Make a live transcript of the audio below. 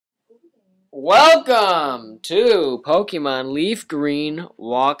Welcome to Pokemon Leaf Green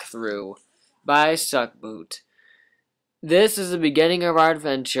Walkthrough by Suckboot. This is the beginning of our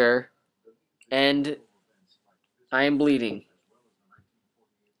adventure, and I am bleeding.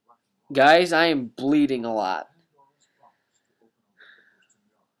 Guys, I am bleeding a lot.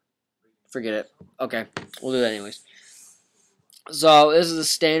 Forget it. Okay, we'll do that anyways. So, this is the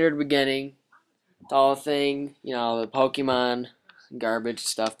standard beginning. It's all a thing, you know, the Pokemon garbage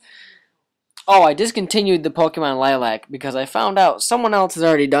stuff. Oh, I discontinued the Pokemon Lilac because I found out someone else has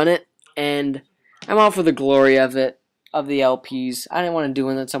already done it, and I'm all for the glory of it, of the LPs. I didn't want to do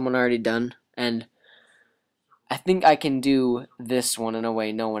one that someone already done, and I think I can do this one in a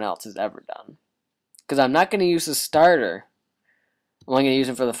way no one else has ever done. Because I'm not going to use the starter. I'm only going to use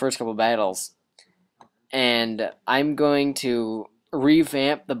him for the first couple battles. And I'm going to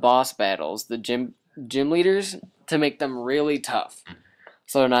revamp the boss battles, the gym leaders, to make them really tough.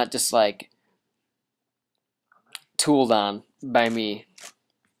 So they're not just like tooled on by me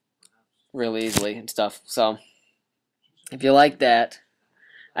really easily and stuff. So if you like that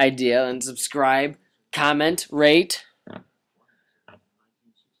idea, then subscribe, comment, rate.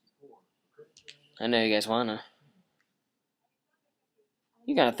 I know you guys wanna.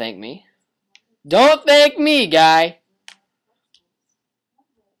 You gotta thank me. Don't thank me, guy.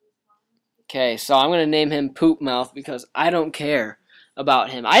 Okay, so I'm gonna name him Poop Mouth because I don't care about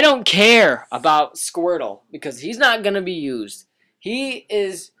him. I don't care about Squirtle because he's not gonna be used. He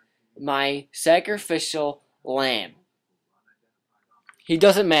is my sacrificial lamb. He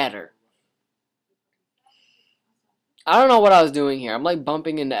doesn't matter. I don't know what I was doing here. I'm like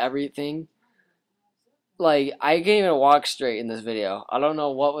bumping into everything. Like, I can't even walk straight in this video. I don't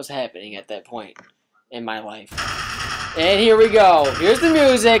know what was happening at that point in my life. And here we go. Here's the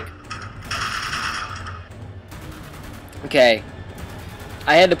music. Okay.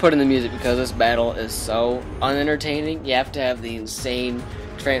 I had to put in the music because this battle is so unentertaining. You have to have the insane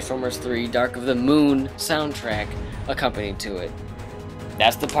Transformers 3 Dark of the Moon soundtrack accompanied to it.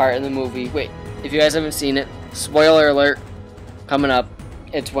 That's the part in the movie. Wait, if you guys haven't seen it, spoiler alert, coming up.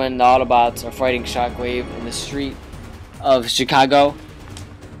 It's when the Autobots are fighting Shockwave in the street of Chicago.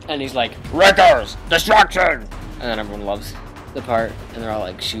 And he's like, Wreckers! Destruction! And then everyone loves the part. And they're all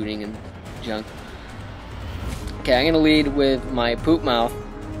like shooting and junk. Okay, I'm going to lead with my Poop Mouth.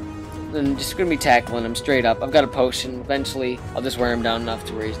 I'm just going to be tackling him straight up. I've got a potion. Eventually, I'll just wear him down enough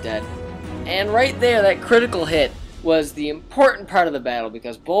to where he's dead. And right there, that critical hit was the important part of the battle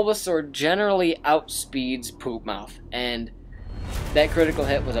because Bulbasaur generally outspeeds Poop Mouth. And that critical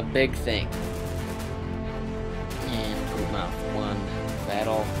hit was a big thing. And Poop Mouth won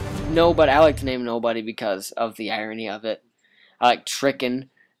battle. Nobody. I like to name nobody because of the irony of it. I like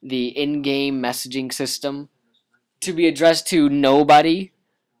tricking the in-game messaging system to be addressed to nobody.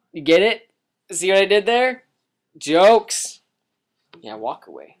 You get it? See what I did there? Jokes. Yeah, walk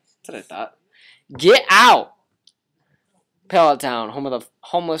away. That's what I thought. Get out! Pallet Town, home of the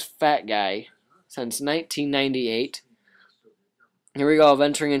homeless fat guy since 1998. Here we go,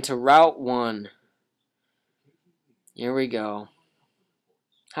 venturing into Route 1. Here we go.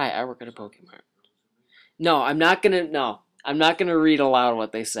 Hi, I work at a Pokemon. No, I'm not gonna read aloud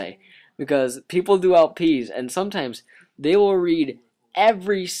what they say. Because people do LPs, and sometimes they will read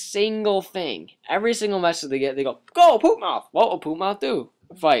every single thing. Every single message they get, they go, Go, Poop Mouth! What will Poop Mouth do?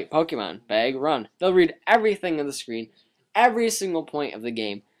 Fight, Pokemon, bag, run. They'll read everything on the screen, every single point of the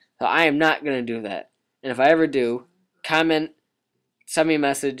game. So I am not gonna do that. And if I ever do, comment, send me a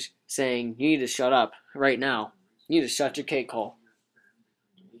message saying, you need to shut up right now. You need to shut your cake hole.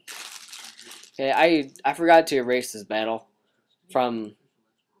 Okay, I forgot to erase this battle from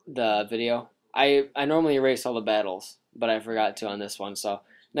the video. I normally erase all the battles, but I forgot to on this one, so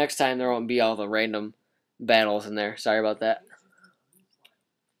next time there won't be all the random battles in there. Sorry about that.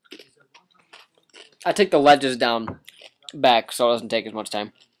 I take the ledges down back so it doesn't take as much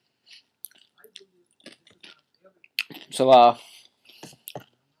time. So, how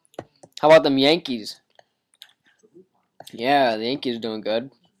about them Yankees? Yeah, the Yankees are doing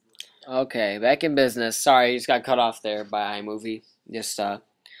good. Okay, back in business. Sorry, just got cut off there by iMovie. Just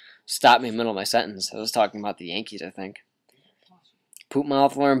stopped me in the middle of my sentence. I was talking about the Yankees, I think. Poop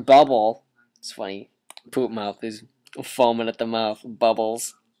Mouth learned Bubble. It's funny. Poop Mouth is foaming at the mouth.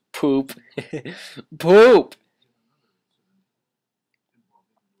 Bubbles. Poop. Poop!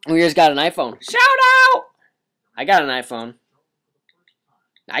 We just got an iPhone. Shout out! I got an iPhone.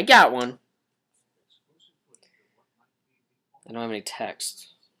 I got one. I don't have any text.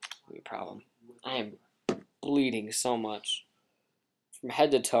 Be a problem. I am bleeding so much. From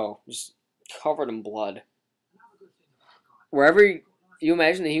head to toe. Just covered in blood. Wherever You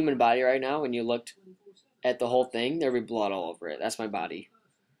imagine the human body right now when you looked at the whole thing, there'd be blood all over it. That's my body.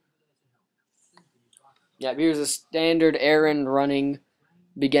 Yep, here's a standard errand running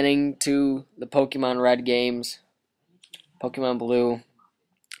beginning to the Pokemon Red games. Pokemon Blue.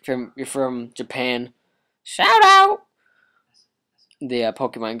 If you're from Japan, shout out! The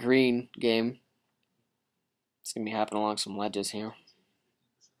Pokemon Green game. It's going to be hopping along some ledges here.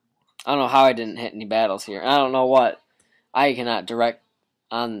 I don't know how I didn't hit any battles here. I don't know what. I cannot direct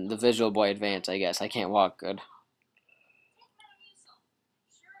on the Visual Boy Advance, I guess. I can't walk good.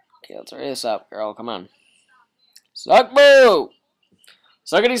 Okay, let's hurry this up, girl. Come on. Suckboot!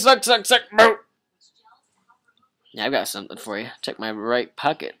 Suckity suck, suck, suck, boot! Yeah, I've got something for you. Check my right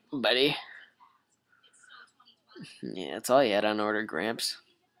pocket, buddy. Yeah, that's all you had on order, Gramps.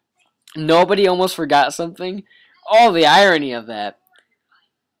 Nobody almost forgot something? Oh, the irony of that.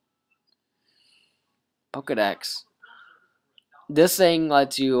 Pokedex. This thing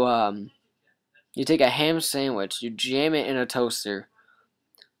lets you, you take a ham sandwich, you jam it in a toaster,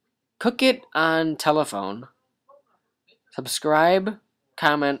 cook it on telephone, subscribe,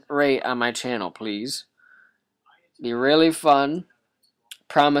 comment, rate on my channel, please. Be really fun.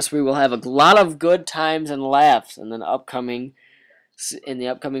 Promise we will have a lot of good times and laughs in the upcoming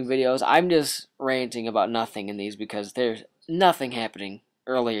videos. I'm just ranting about nothing in these because there's nothing happening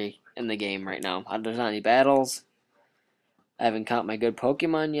early in the game right now. There's not any battles. I haven't caught my good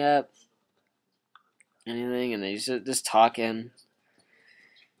Pokemon yet. Anything, and they just talking.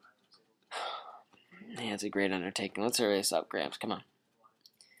 Yeah, it's a great undertaking. Let's hurry this up, Gramps. Come on.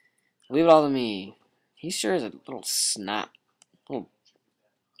 Leave it all to me. He sure is a little snot. Little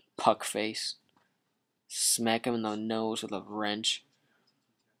puck face. Smack him in the nose with a wrench.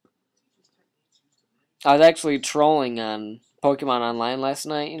 I was actually trolling on Pokemon Online last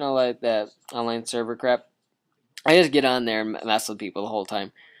night. You know, like that online server crap. I just get on there and mess with people the whole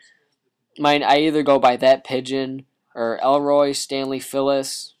time. I either go by That Pigeon or Elroy, Stanley,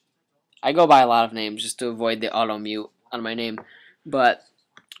 Phyllis. I go by a lot of names just to avoid the auto mute on my name. But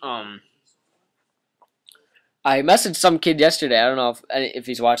I messaged some kid yesterday. I don't know if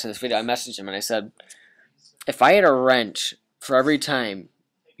he's watching this video. I messaged him and I said, if I had a wrench for every time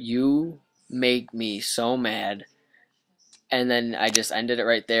you make me so mad, and then I just ended it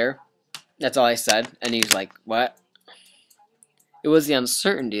right there. That's all I said. And he's like, what? It was the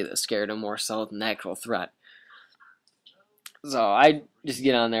uncertainty that scared him more so than the actual threat. So I just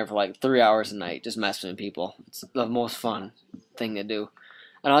get on there for like 3 hours a night, just messing with people. It's the most fun thing to do.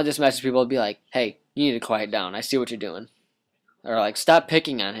 And I'll just message people and be like, hey, you need to quiet down. I see what you're doing. Or like, stop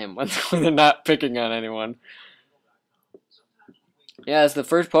picking on him when they're not picking on anyone. Yeah, it's the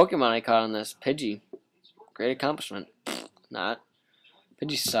first Pokemon I caught on this. Pidgey. Great accomplishment. Not.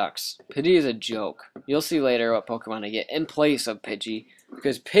 Pidgey sucks. Pidgey is a joke. You'll see later what Pokemon I get in place of Pidgey.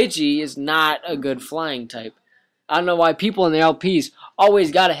 Because Pidgey is not a good flying type. I don't know why people in the LPs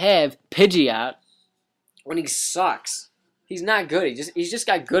always gotta have Pidgey out when he sucks. He's not good. He's just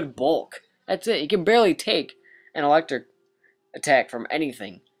got good bulk. That's it. He can barely take an electric attack from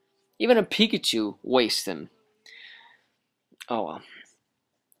anything. Even a Pikachu wastes him. Oh well.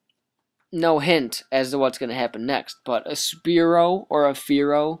 No hint as to what's going to happen next, but a Spearow or a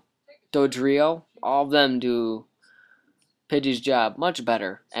Fearow, Dodrio, all of them do Pidgey's job much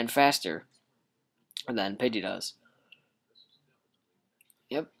better and faster than Pidgey does.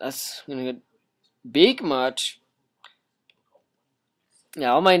 Yep, that's going to get Beak much.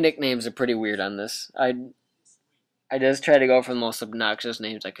 Yeah, all my nicknames are pretty weird on this. I just try to go for the most obnoxious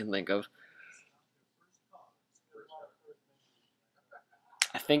names I can think of.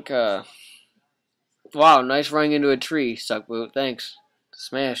 I think, wow, nice running into a tree, Suckboot. Thanks.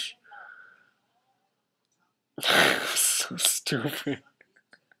 Smash. So stupid.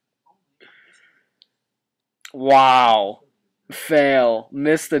 Wow. Fail.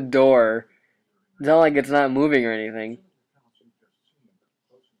 Missed the door. It's not like it's not moving or anything.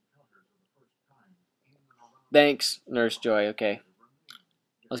 Thanks, Nurse Joy. Okay.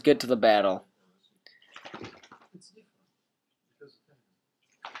 Let's get to the battle.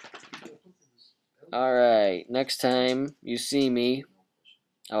 Alright, next time you see me,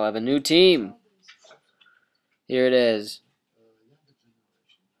 I'll have a new team. Here it is.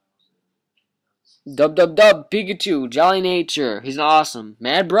 Dub Dub Dub, Pikachu, Jolly Nature. He's awesome.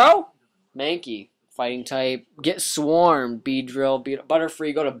 Mad Bro? Mankey, fighting type. Get Swarmed, Beedrill,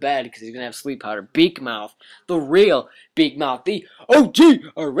 Butterfree, go to bed because he's going to have sleep powder. Beak Mouth, the real Beak Mouth, the OG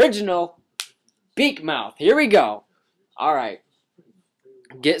original Beak Mouth. Here we go. Alright.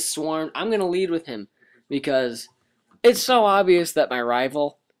 Get Swarmed. I'm going to lead with him because it's so obvious that my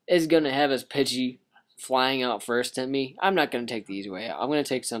rival is going to have his Pidgey flying out first at me, I'm not going to take the easy way out. I'm going to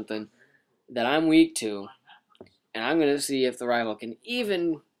take something that I'm weak to, and I'm going to see if the rival can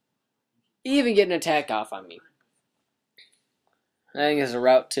even get an attack off on me. I think there's a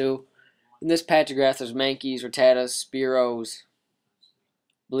route too. In this patch of grass, there's Mankeys, Rattatas, Spearows.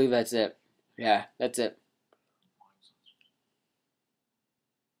 I believe that's it. Yeah, that's it.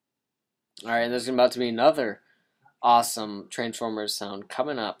 Alright, and there's about to be another awesome Transformers sound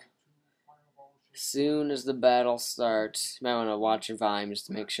coming up. As soon as the battle starts, you might want to watch your volume just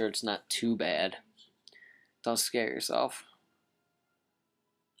to make sure it's not too bad. Don't scare yourself.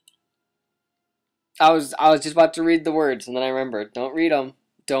 I was just about to read the words, and then I remembered. Don't read them.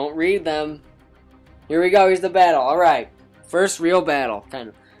 Don't read them. Here we go. Here's the battle. All right. First real battle. Kind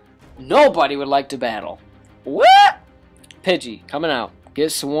of. Nobody would like to battle. What? Pidgey coming out.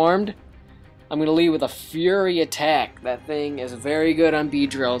 Get swarmed. I'm going to lead with a Fury attack. That thing is very good on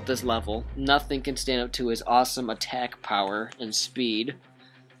Beedrill at this level. Nothing can stand up to his awesome attack power and speed.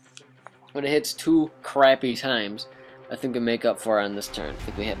 When it hits 2 crappy times, I think we make up for it on this turn. I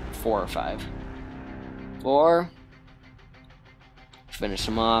think we hit 4 or 5. 4. Finish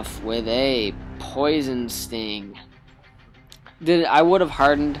him off with a Poison Sting. I would have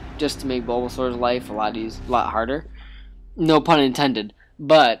hardened just to make Bulbasaur's life a lot harder. No pun intended.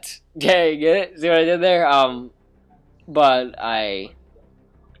 But okay, get it? See what I did there? But I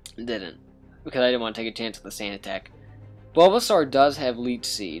didn't because I didn't want to take a chance with the Sand Attack. Bulbasaur does have Leech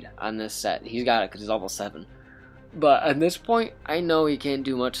Seed on this set. He's got it because he's level 7. But at this point, I know he can't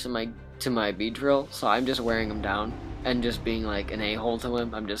do much to my Beedrill, so I'm just wearing him down and just being like an a-hole to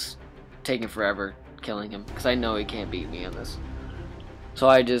him. I'm just taking forever killing him because I know he can't beat me on this. So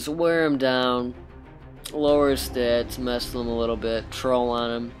I just wear him down, lower his stats, mess with him a little bit, troll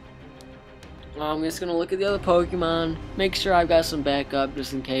on him. I'm just gonna look at the other Pokemon, make sure I've got some backup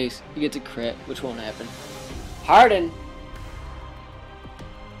just in case he gets a crit, which won't happen. Harden!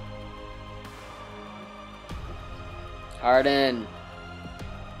 Harden!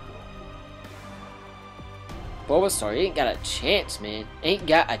 Bulbasaur, he ain't got a chance, man. Ain't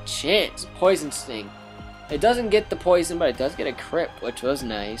got a chance. Poison Sting. It doesn't get the poison, but it does get a crit, which was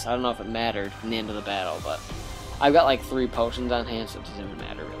nice. I don't know if it mattered in the end of the battle, but I've got like 3 potions on hand, so it doesn't even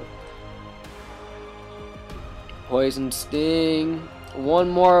matter, really. Poison Sting. 1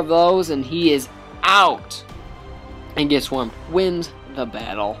 more of those, and he is out. And gets swarmed. Wins the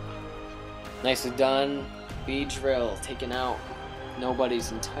battle. Nicely done. Beedrill taking out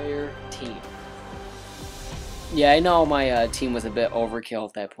nobody's entire team. Yeah, I know my team was a bit overkill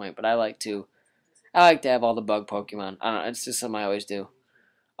at that point, but I like to have all the bug Pokemon. I don't know, it's just something I always do.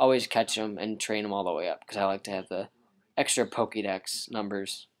 Always catch them and train them all the way up, because I like to have the extra Pokédex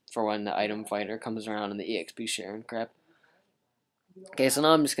numbers for when the item fighter comes around and the EXP share and crap. Okay, so now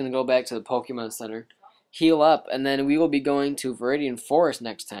I'm just going to go back to the Pokemon Center, heal up, and then we will be going to Viridian Forest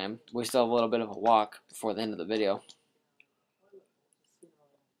next time. We still have a little bit of a walk before the end of the video.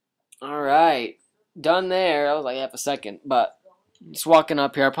 Alright, done there. That was like half a second, but just walking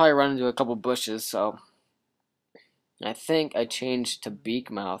up here, I'll probably run into a couple bushes, so I think I changed to Beak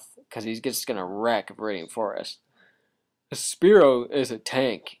Mouth because he's just going to wreck Viridian Forest. Spearow is a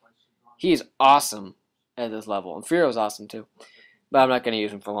tank. He's awesome at this level, and Fearow is awesome too, but I'm not going to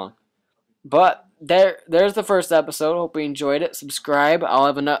use him for long. But there's the first episode. Hope you enjoyed it. Subscribe. I'll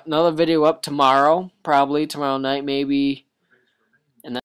have another video up tomorrow, probably tomorrow night, maybe